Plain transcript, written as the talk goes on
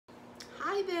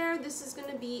Hi there, this is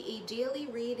going to be a daily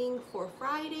reading for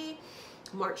Friday,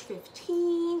 March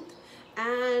 15th,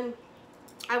 and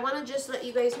I want to just let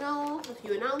you guys know a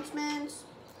few announcements.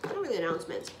 Not really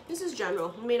announcements, this is general.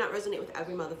 It may not resonate with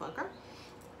every motherfucker.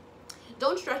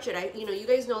 Don't stretch it. You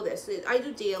guys know this. I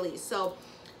do daily, so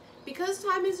because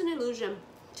time is an illusion,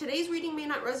 today's reading may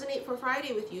not resonate for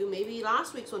Friday with you. Maybe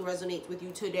last week's one resonates with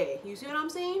you today. You see what I'm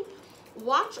saying?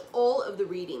 Watch all of the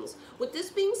readings. With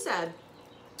this being said,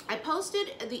 I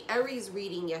posted the Aries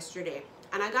reading yesterday,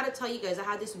 and I gotta tell you guys, I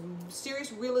had this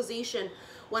serious realization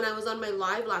when I was on my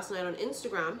live last night on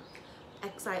Instagram,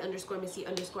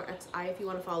 xi_missy_xi if you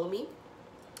want to follow me.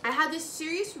 I had this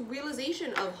serious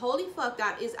realization of, holy fuck,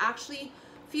 that is actually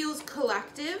feels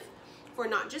collective for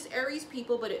not just Aries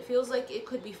people, but it feels like it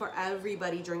could be for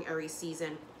everybody during Aries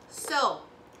season. So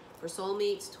for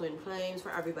soulmates, twin flames,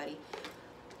 for everybody.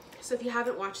 So if you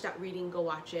haven't watched that reading, go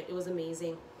watch it. It was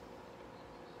amazing.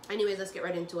 Anyways, let's get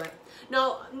right into it.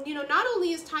 Now, not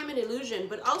only is time an illusion,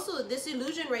 but also this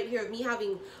illusion right here of me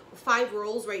having 5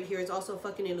 rolls right here is also a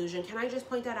fucking illusion. Can I just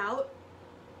point that out?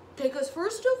 Okay, because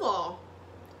first of all,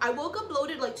 I woke up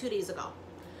bloated like 2 days ago.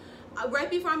 Right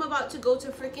before I'm about to go to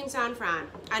freaking San Fran.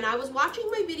 And I was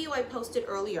watching my video I posted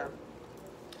earlier.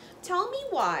 Tell me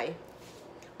why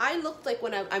I looked like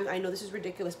when I know this is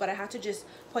ridiculous, but I had to just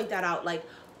point that out. Like,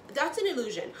 that's an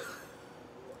illusion.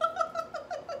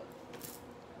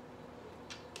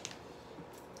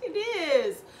 It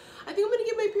is. I think I'm gonna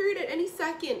get my period at any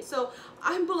second, so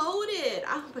I'm bloated.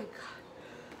 Oh my god.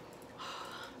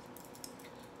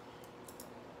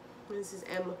 This is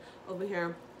M over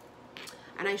here,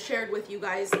 and I shared with you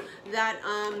guys that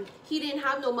he didn't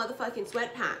have no motherfucking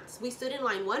sweatpants. We stood in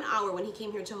line 1 hour when he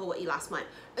came here to Hawaii last month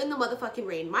in the motherfucking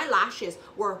rain. My lashes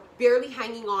were barely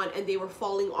hanging on and they were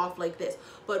falling off like this,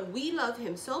 but we love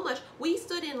him so much. We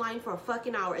stood in line for a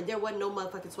fucking hour and there wasn't no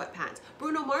motherfucking sweatpants.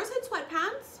 Bruno Mars had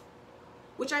sweatpants,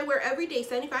 which I wear every day,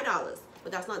 $75,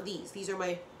 but that's not these. These are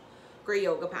my gray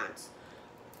yoga pants.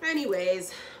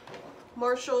 Anyways,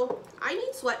 Marshall, I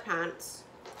need sweatpants.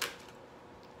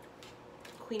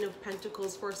 Queen of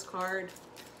Pentacles, first card.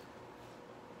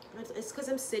 It's because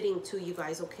I'm sitting too, you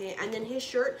guys, okay? And then his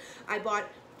shirt, I bought,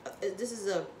 this is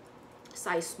a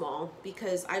size small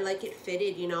because I like it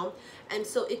fitted, and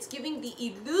so it's giving the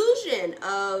illusion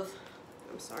of,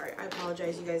 I'm sorry, I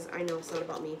apologize, you guys. I know it's not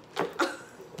about me.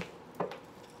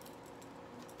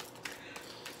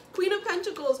 Queen of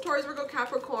Pentacles, Taurus, Virgo,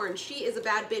 Capricorn. She is a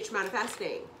bad bitch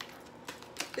manifesting.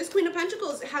 This Queen of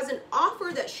Pentacles has an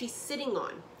offer that she's sitting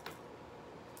on.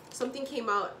 Something came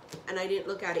out and I didn't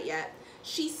look at it yet.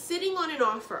 She's sitting on an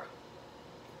offer,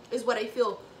 is what I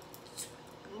feel.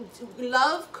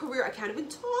 Love, career. I can't even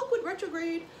talk with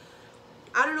retrograde.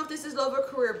 I don't know if this is love or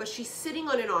career, but she's sitting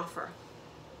on an offer.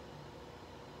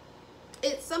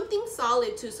 It's something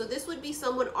solid too. So this would be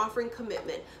someone offering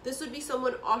commitment. This would be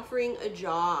someone offering a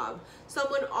job,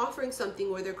 someone offering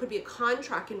something where there could be a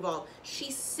contract involved.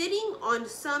 She's sitting on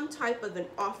some type of an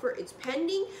offer. It's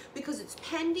pending because it's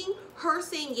pending her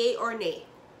saying yay or nay.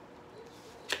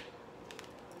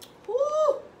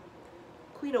 Woo!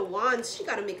 Queen of Wands, she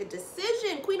got to make a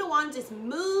decision. Queen of Wands is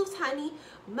moves, honey.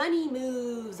 Money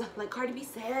moves. Like Cardi B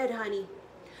said, honey.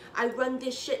 I run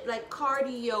this shit like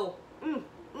cardio.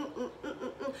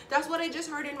 That's what I just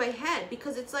heard in my head,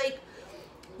 because it's like,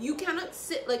 you cannot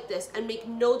sit like this and make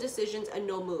no decisions and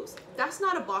no moves. That's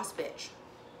not a boss bitch.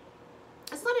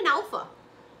 That's not an alpha.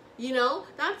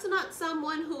 That's not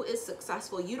someone who is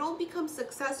successful. You don't become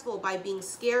successful by being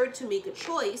scared to make a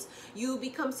choice. You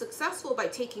become successful by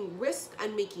taking risks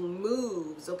and making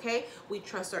moves, okay? We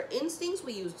trust our instincts,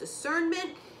 we use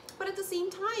discernment, but at the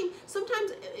same time,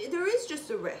 sometimes there is just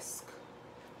a risk.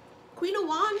 Queen of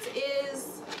Wands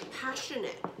is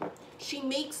passionate. She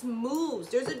makes moves.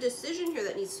 There's a decision here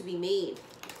that needs to be made.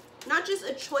 Not just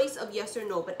a choice of yes or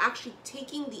no, but actually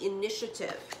taking the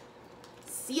initiative.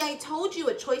 See, I told you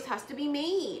a choice has to be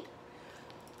made.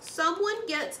 Someone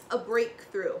gets a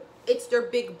breakthrough. It's their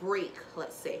big break,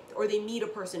 let's say. Or they meet a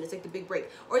person. It's like the big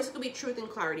break. Or it's going to be truth and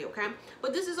clarity, okay?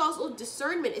 But this is also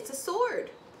discernment. It's a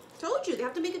sword. Told you, they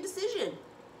have to make a decision.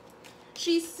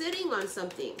 She's sitting on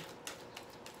something.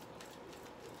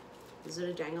 Is it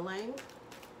a dang-a-lang?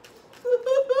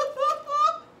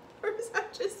 Or is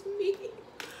that just me?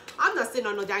 I'm not sitting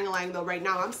on no dang-a-lang though right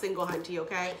now. I'm single, hunty,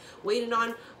 okay? Waiting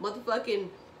on motherfucking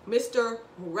Mr.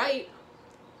 Right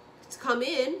to come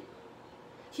in.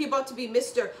 He about to be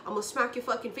Mr. I'm gonna smack your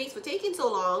fucking face for taking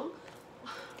so long.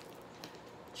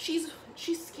 She's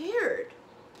scared.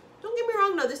 Don't get me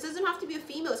wrong, no, this doesn't have to be a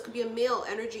female. This could be a male.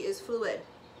 Energy is fluid.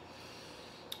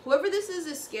 Whoever this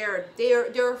is scared.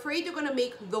 They're afraid they're going to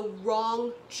make the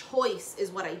wrong choice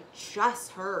is what I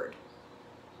just heard.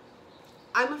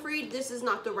 I'm afraid this is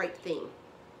not the right thing.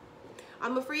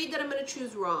 I'm afraid that I'm going to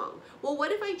choose wrong. Well,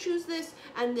 what if I choose this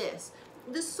and this?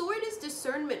 The sword is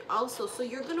discernment also, so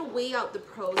you're going to weigh out the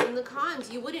pros and the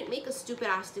cons. You wouldn't make a stupid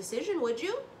ass decision, would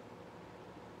you?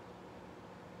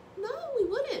 No, we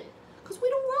wouldn't, because we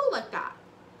don't roll like that.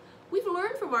 We've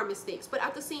learned from our mistakes, but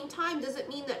at the same time, does it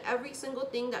mean that every single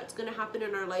thing that's going to happen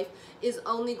in our life is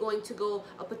only going to go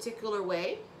a particular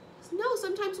way? No,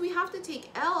 sometimes we have to take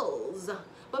L's.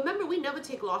 But remember, we never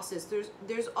take losses.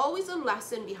 There's always a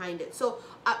lesson behind it. So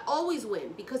I always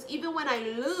win, because even when I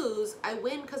lose, I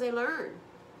win because I learn.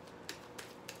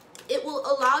 It will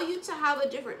allow you to have a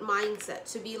different mindset,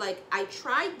 to be like, I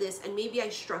tried this and maybe I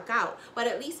struck out, but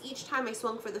at least each time I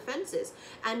swung for the fences.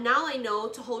 And now I know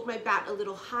to hold my bat a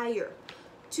little higher,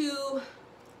 to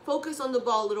focus on the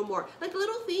ball a little more. Like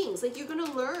little things, like you're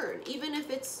gonna learn, even if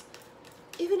it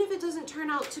doesn't turn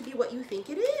out to be what you think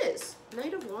it is.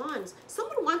 Knight of Wands.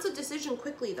 Someone wants a decision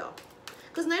quickly though,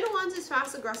 because Knight of Wands is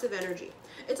fast, aggressive energy.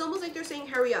 It's almost like they're saying,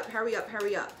 hurry up, hurry up,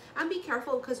 hurry up. And be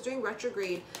careful, because during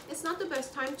retrograde, it's not the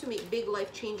best time to make big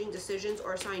life-changing decisions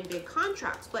or sign big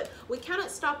contracts. But we cannot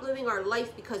stop living our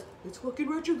life because it's fucking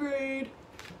retrograde.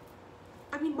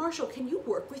 I mean, Marshall, can you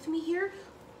work with me here?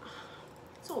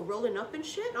 It's all rolling up and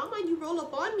shit. I don't mind you roll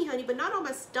up on me, honey, but not on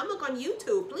my stomach on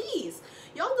YouTube, please.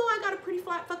 Y'all know I got a pretty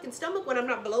flat fucking stomach when I'm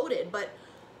not bloated, but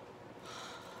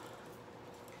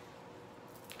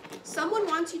someone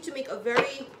wants you to make a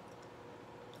very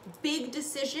big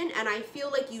decision, and I feel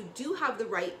like you do have the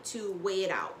right to weigh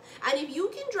it out. And if you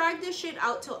can drag this shit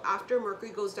out till after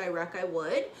Mercury goes direct, I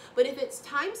would. But if it's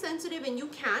time sensitive and you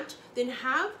can't, then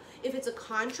if it's a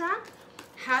contract,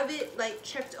 have it like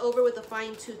checked over with a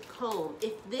fine-tooth comb.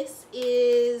 If this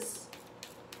is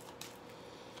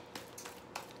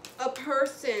a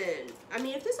person, I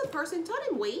mean, if this is a person, tell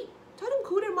them wait. Tell them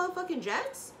cool their motherfucking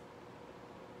jets.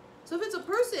 So if it's a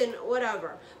person,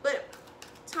 whatever. But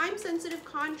time-sensitive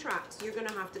contracts, you're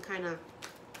gonna have to kind of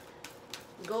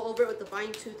go over it with the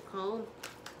fine-tooth comb.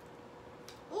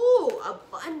 Oh,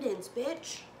 abundance,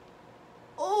 bitch.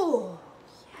 Oh,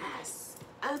 yes,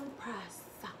 Empress.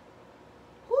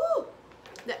 Woo.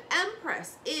 The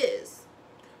Empress is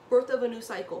birth of a new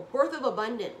cycle, birth of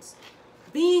abundance,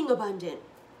 being abundant,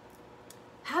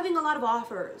 having a lot of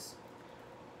offers.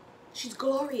 She's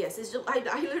glorious. It's just, I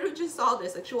literally just saw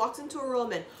this. Like, she walks into a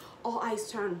room and all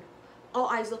eyes turn, all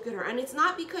eyes look at her. And it's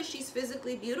not because she's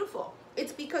physically beautiful.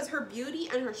 It's because her beauty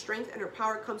and her strength and her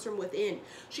power comes from within.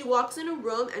 She walks in a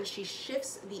room and she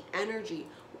shifts the energy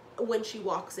when she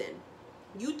walks in.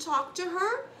 You talk to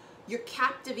her, you're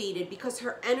captivated because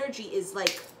her energy is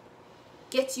like,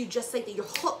 gets you just like that. You're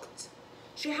hooked.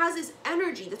 She has this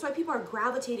energy. That's why people are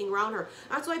gravitating around her.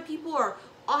 That's why people are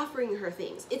offering her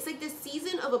things. It's like this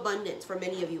season of abundance for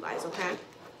many of you guys, okay?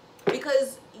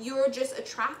 Because you're just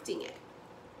attracting it.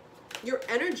 Your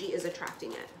energy is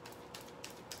attracting it.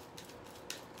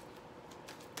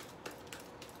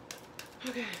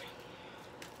 Okay.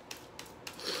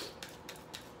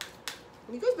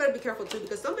 You guys better be careful too,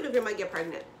 because somebody here might get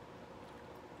pregnant.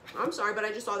 I'm sorry, but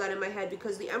I just saw that in my head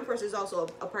because the Empress is also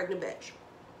a pregnant bitch.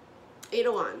 8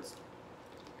 of Wands.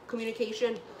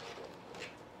 Communication.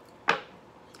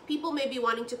 People may be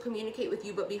wanting to communicate with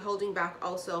you, but be holding back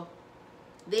also.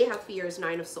 They have fears,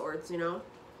 9 of Swords, you know.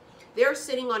 They're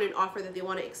sitting on an offer that they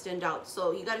want to extend out.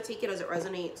 So you got to take it as it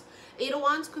resonates. 8 of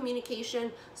Wands,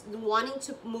 communication, wanting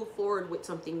to move forward with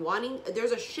something.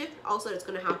 There's a shift also that's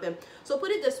going to happen. So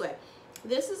put it this way.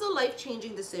 This is a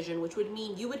life-changing decision, which would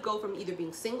mean you would go from either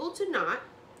being single to not.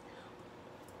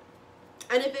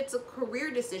 And if it's a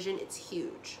career decision, it's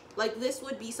huge. Like, this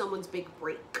would be someone's big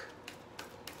break.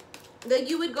 Like,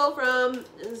 you would go from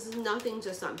nothing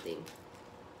to something.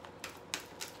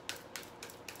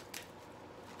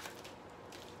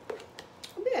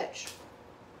 Bitch.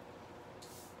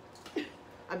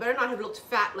 I better not have looked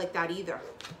fat like that either.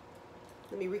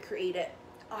 Let me recreate it.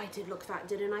 Oh, I did look fat,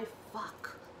 didn't I?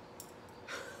 Fuck.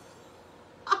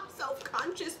 I'm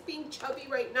self-conscious being chubby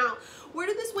right now. Where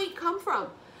did this weight come from?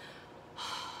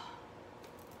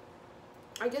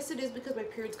 I guess it is because my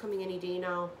period's coming any day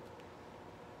now.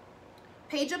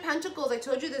 Page of Pentacles. I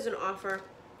told you there's an offer.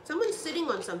 Someone's sitting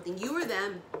on something. You or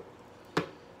them.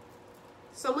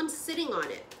 Someone's sitting on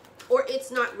it. Or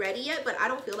it's not ready yet, but I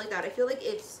don't feel like that. I feel like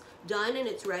it's done and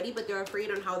it's ready, but they're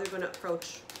afraid on how they're going to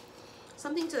approach.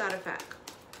 Something to that effect.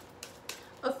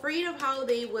 Afraid of how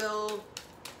they will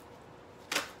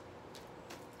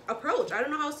approach. I don't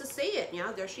know how else to say it.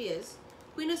 Yeah, there she is.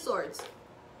 Queen of Swords.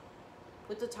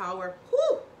 With the Tower.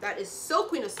 Whew. That is so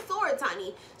Queen of Swords,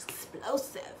 honey. It's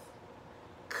explosive.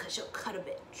 Cause you'll cut a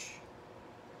bitch.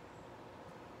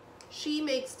 She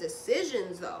makes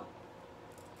decisions though.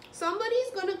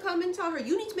 Somebody's gonna come and tell her,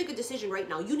 you need to make a decision right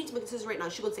now. You need to make a decision right now.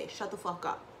 She's gonna say, shut the fuck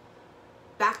up.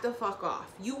 Back the fuck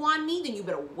off. You want me? Then you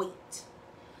better wait.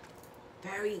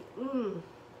 Very,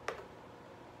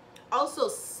 Also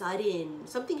sudden.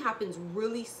 Something happens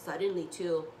really suddenly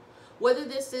too. Whether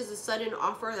this is a sudden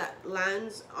offer that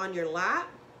lands on your lap,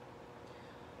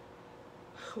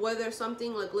 whether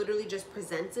something like literally just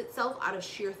presents itself out of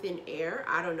sheer thin air,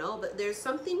 I don't know. But there's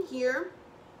something here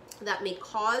that may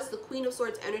cause the Queen of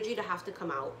Swords energy to have to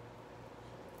come out.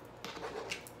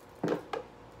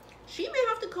 She may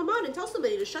have to come out and tell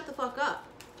somebody to shut the fuck up.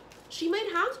 She might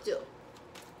have to.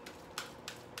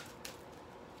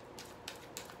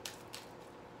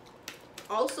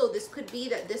 Also, this could be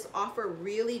that this offer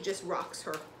really just rocks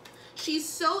her. She's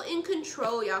so in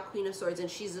control, yeah, Queen of Swords,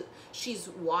 and she's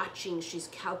watching, she's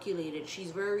calculated,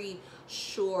 she's very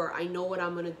sure. I know what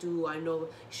I'm gonna do. I know.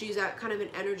 She's at kind of an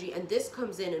energy, and this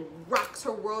comes in and rocks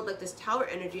her world like this tower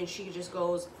energy, and she just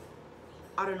goes,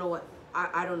 I don't know what,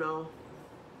 I don't know.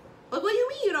 Like, what do you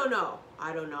mean you don't know?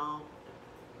 I don't know.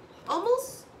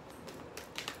 Almost,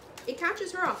 it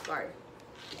catches her off guard.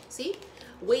 See?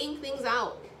 Weighing things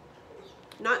out.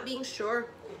 Not being sure.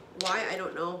 Why? I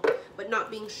don't know. But not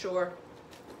being sure.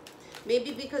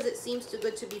 Maybe because it seems too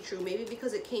good to be true. Maybe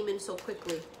because it came in so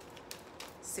quickly.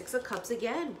 Six of Cups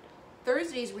again.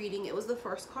 Thursday's reading, it was the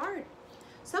first card.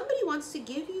 Somebody wants to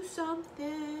give you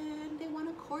something. They want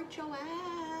to court your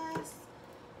ass.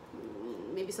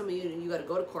 Maybe some of you got to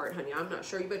go to court, honey. I'm not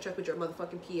sure. You better check with your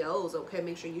motherfucking POs, okay?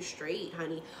 Make sure you're straight,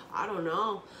 honey. I don't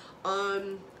know.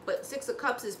 But Six of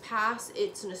Cups is past.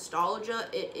 It's nostalgia.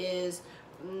 It is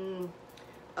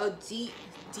a deep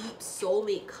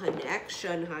soulmate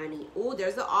connection, honey. Oh,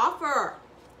 there's the offer.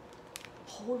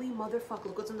 Holy motherfucker.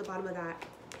 Look what's on the bottom of that.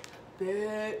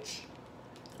 Bitch.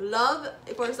 Love.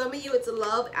 For some of you, it's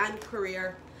love and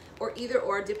career. Or either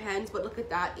or, depends. But look at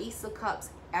that. Ace of Cups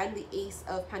and the Ace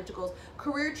of Pentacles.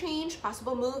 Career change,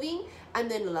 possible moving, and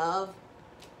then love.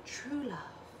 True love.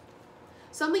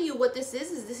 Some of you, what this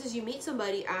is you meet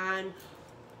somebody and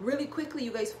really quickly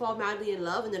you guys fall madly in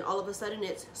love, and then all of a sudden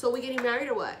it's, so we getting married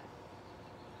or what?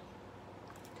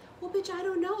 Well, bitch, I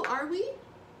don't know. Are we?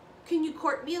 Can you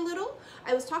court me a little?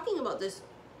 I was talking about this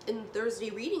in Thursday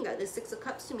reading, that the Six of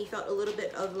Cups to me felt a little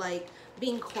bit of like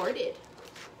being courted.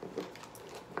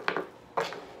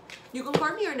 You gonna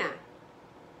court me or not?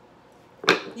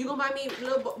 You gonna buy me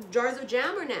little jars of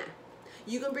jam or not?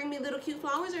 You gonna bring me little cute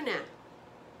flowers or not?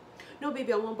 No,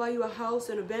 baby, I won't buy you a house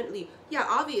and a Bentley. Yeah,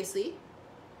 obviously.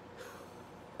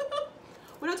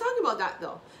 We're not talking about that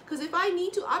though. Because if I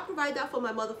need to, I provide that for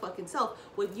my motherfucking self.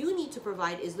 What you need to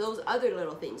provide is those other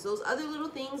little things. Those other little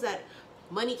things that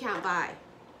money can't buy.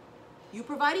 You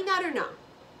providing that or not?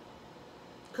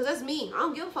 Because that's me. I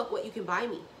don't give a fuck what you can buy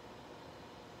me.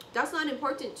 That's not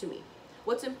important to me.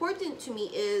 What's important to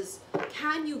me is,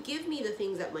 can you give me the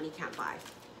things that money can't buy?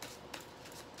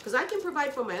 Because I can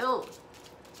provide for my own.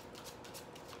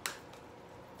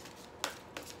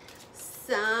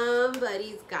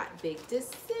 Somebody's got big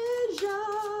decisions.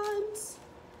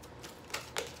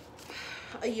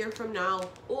 A year from now.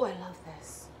 Oh, I love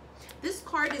this. This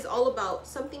card is all about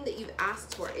something that you've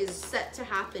asked for is set to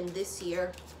happen this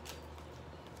year.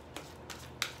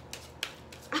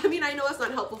 I mean, I know it's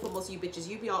not helpful for most of you bitches.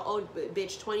 You'd be all, oh,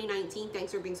 bitch, 2019,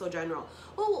 thanks for being so general.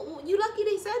 Oh, you lucky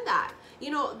they said that.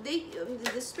 You know,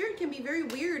 the spirit can be very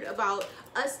weird about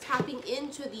us tapping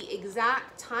into the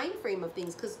exact time frame of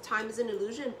things, because time is an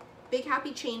illusion. Big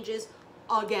happy changes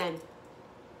again.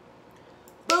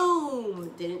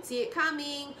 Boom. Didn't see it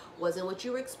coming. Wasn't what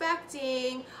you were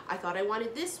expecting. I thought I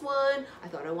wanted this one. I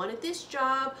thought I wanted this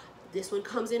job. This one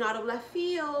comes in out of left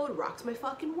field. Rocks my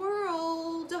fucking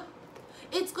world.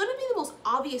 It's going to be the most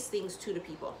obvious things too to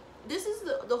people. This is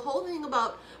the whole thing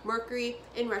about Mercury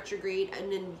in retrograde,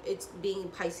 and then it's being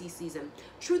Pisces season.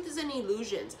 Truth is an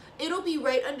illusion. It'll be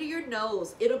right under your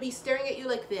nose. It'll be staring at you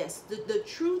like this. The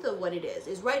truth of what it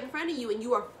is right in front of you, and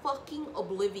you are fucking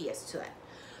oblivious to it.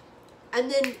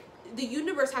 And then the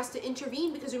universe has to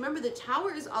intervene, because remember, the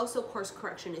Tower is also course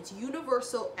correction. It's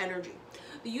universal energy.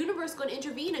 The universe is going to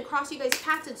intervene and cross you guys'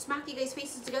 paths and smack you guys'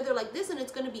 faces together like this, and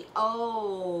it's going to be,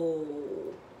 oh,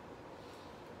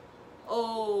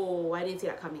 I didn't see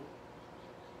that coming.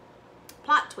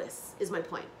 Plot twist is my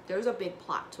point. There's a big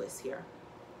plot twist here.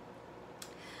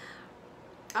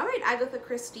 All right, Agatha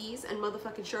Christie's and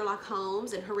motherfucking Sherlock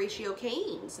Holmes and Horatio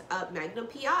Caines, Magnum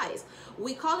PIs.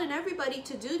 We calling everybody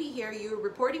to duty here. You're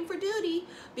reporting for duty,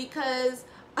 because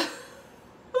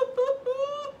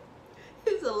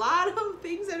there's a lot of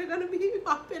things that are gonna be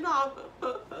popping off.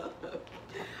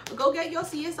 Go get your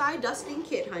CSI dusting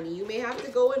kit, honey. You may have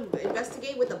to go and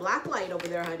investigate with the black light over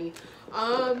there, honey.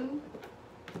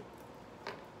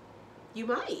 You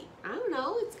might. I don't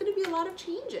know. It's gonna be a lot of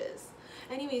changes.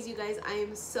 Anyways, you guys, I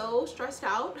am so stressed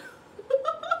out.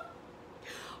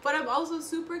 But I'm also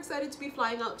super excited to be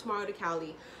flying out tomorrow to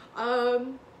Cali.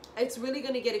 It's really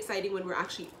gonna get exciting when we're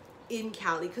actually in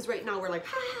Cali, because right now we're like,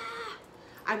 ah!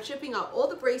 I'm shipping out all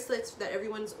the bracelets that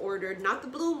everyone's ordered, not the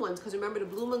bloom ones, because remember the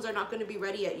bloom ones are not going to be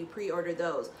ready yet. You pre-ordered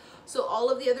those. So all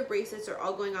of the other bracelets are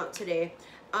all going out today.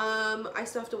 I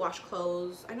still have to wash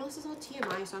clothes. I know this is all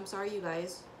TMI, so I'm sorry, you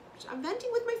guys. I'm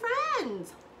venting with my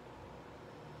friends.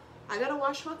 I gotta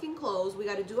wash fucking clothes. We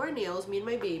gotta do our nails, me and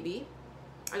my baby.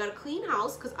 I gotta clean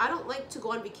house, because I don't like to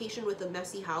go on vacation with a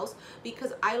messy house,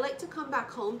 because I like to come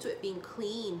back home to it being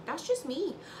clean. That's just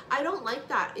me. I don't like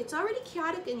that. It's already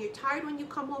chaotic and you're tired when you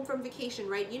come home from vacation,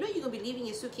 right? You know you're gonna be leaving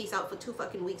your suitcase out for 2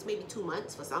 fucking weeks, maybe 2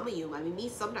 months for some of you. I mean, me,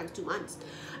 sometimes 2 months.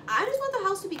 I just want the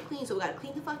house to be clean, so we gotta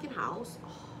clean the fucking house.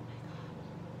 Oh.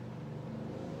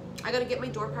 I gotta get my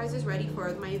door prizes ready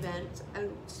for my event,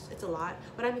 and it's a lot,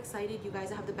 but I'm excited, you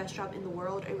guys. I have the best job in the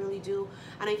world, I really do,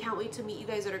 and I can't wait to meet you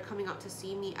guys that are coming out to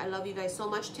see me. I love you guys so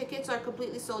much. Tickets are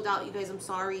completely sold out, you guys. I'm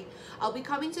sorry. I'll be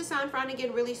coming to San Fran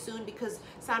again really soon, because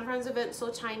San Fran's event is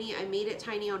so tiny. I made it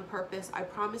tiny on purpose. I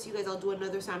promise you guys I'll do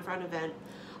another San Fran event.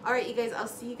 All right, you guys, I'll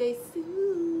see you guys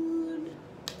soon.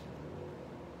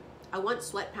 I want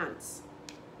sweatpants.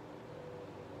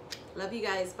 Love you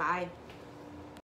guys. Bye.